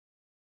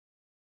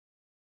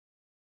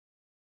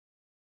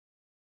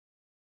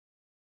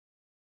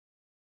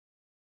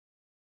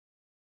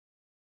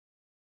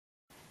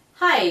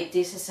Hi,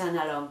 this is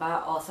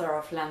Lomba, author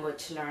of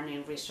Language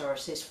Learning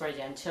Resources for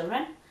Young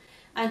Children,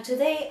 and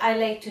today I'd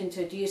like to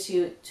introduce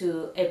you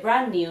to a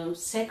brand new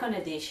second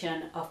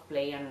edition of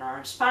Play and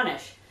Learn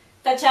Spanish.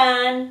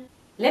 Ta-chan!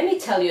 Let me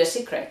tell you a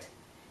secret.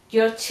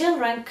 Your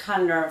children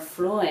can learn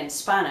fluent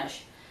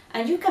Spanish,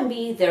 and you can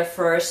be their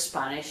first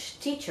Spanish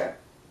teacher.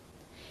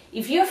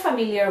 If you're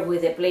familiar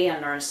with the Play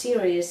and Learn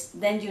series,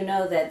 then you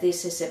know that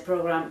this is a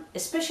program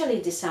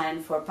especially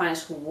designed for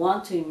parents who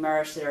want to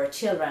immerse their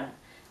children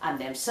and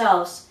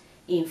themselves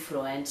in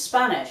fluent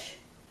Spanish.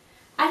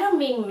 I don't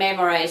mean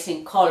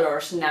memorizing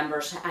colors,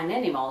 numbers, and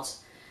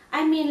animals.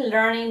 I mean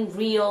learning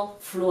real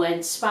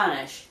fluent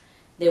Spanish,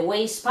 the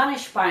way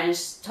Spanish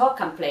parents talk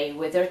and play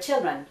with their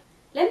children.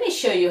 Let me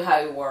show you how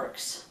it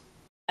works.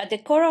 At the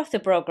core of the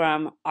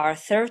program are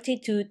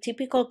 32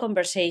 typical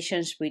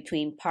conversations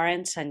between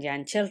parents and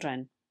young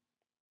children.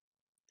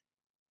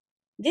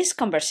 These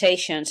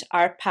conversations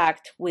are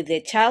packed with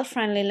the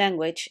child-friendly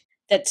language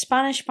that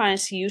Spanish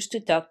parents use to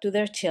talk to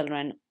their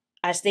children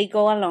as they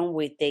go along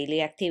with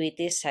daily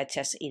activities such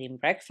as eating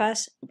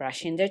breakfast,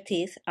 brushing their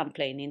teeth, and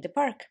playing in the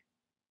park.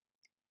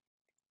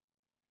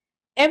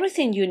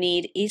 Everything you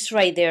need is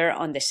right there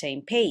on the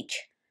same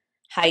page: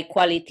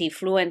 high-quality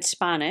fluent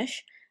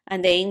Spanish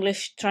and the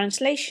English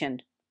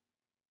translation.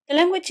 The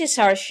languages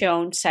are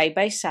shown side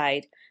by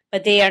side,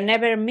 but they are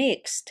never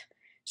mixed,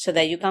 so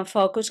that you can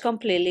focus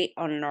completely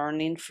on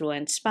learning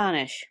fluent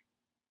Spanish.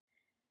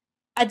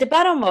 At the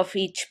bottom of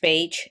each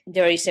page,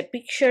 there is a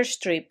picture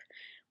strip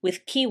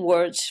with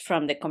keywords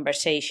from the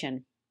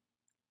conversation.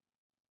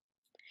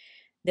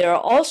 There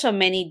are also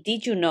many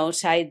Did You Know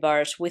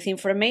sidebars with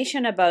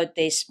information about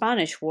the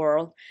Spanish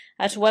world,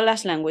 as well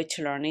as language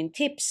learning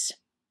tips.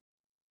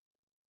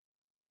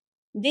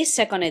 This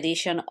second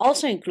edition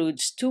also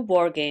includes 2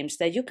 board games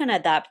that you can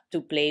adapt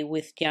to play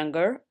with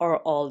younger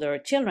or older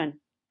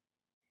children.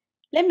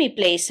 Let me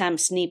play some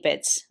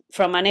snippets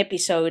from an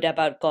episode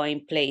about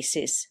going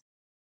places.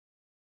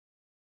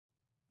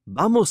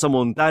 Vamos a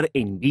montar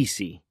en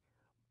bici.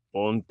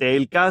 Ponte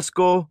el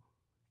casco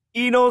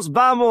y nos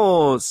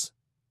vamos.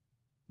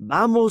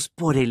 Vamos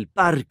por el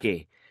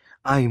parque.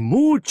 Hay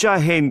mucha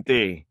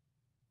gente.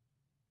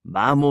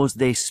 Vamos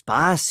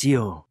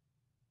despacio.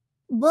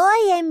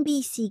 Voy en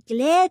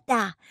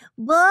bicicleta,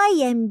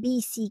 voy en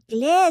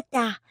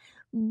bicicleta,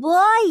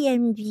 voy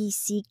en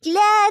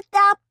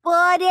bicicleta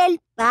por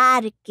el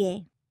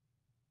parque.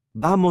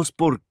 Vamos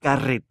por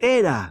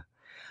carretera.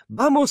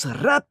 Vamos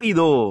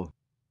rápido.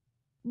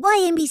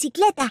 Voy en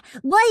bicicleta,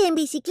 voy en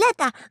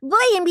bicicleta,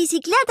 voy en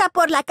bicicleta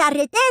por la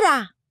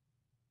carretera.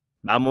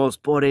 Vamos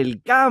por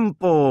el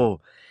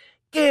campo.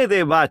 ¡Qué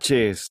de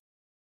baches!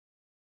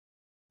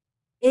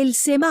 El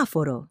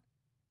semáforo.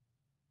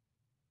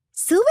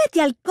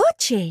 Súbete al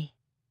coche.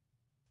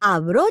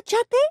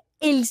 Abróchate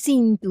el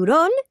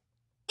cinturón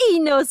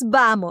y nos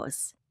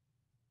vamos.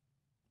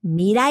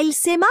 Mira el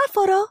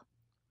semáforo.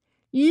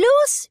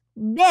 Luz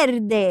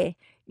verde.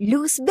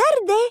 Luz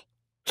verde.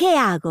 ¿Qué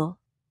hago?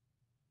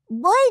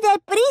 Voy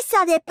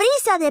deprisa,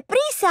 deprisa,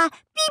 deprisa.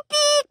 ¡Pip,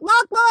 pip!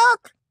 ¡Boc,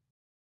 boc!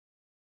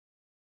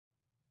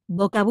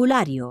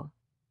 Vocabulario.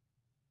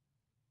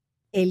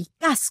 El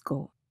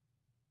casco.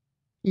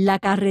 La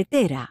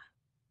carretera.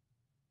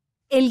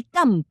 El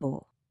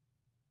campo.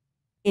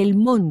 El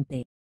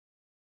monte.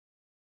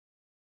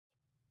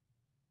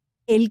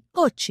 El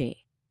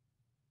coche.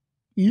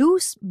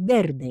 Luz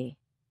verde.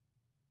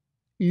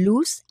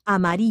 Luz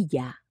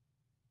amarilla.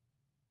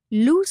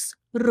 Luz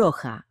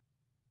roja.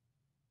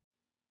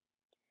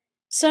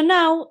 So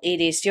now it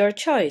is your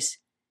choice.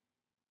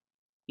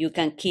 You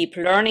can keep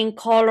learning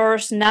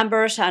colors,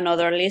 numbers, and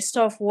other list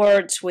of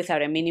words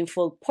without a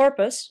meaningful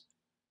purpose,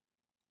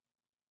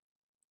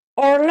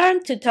 or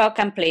learn to talk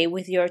and play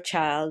with your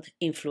child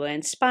in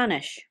fluent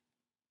Spanish.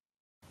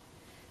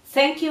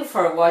 Thank you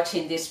for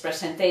watching this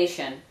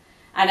presentation,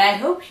 and I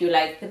hope you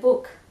liked the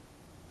book.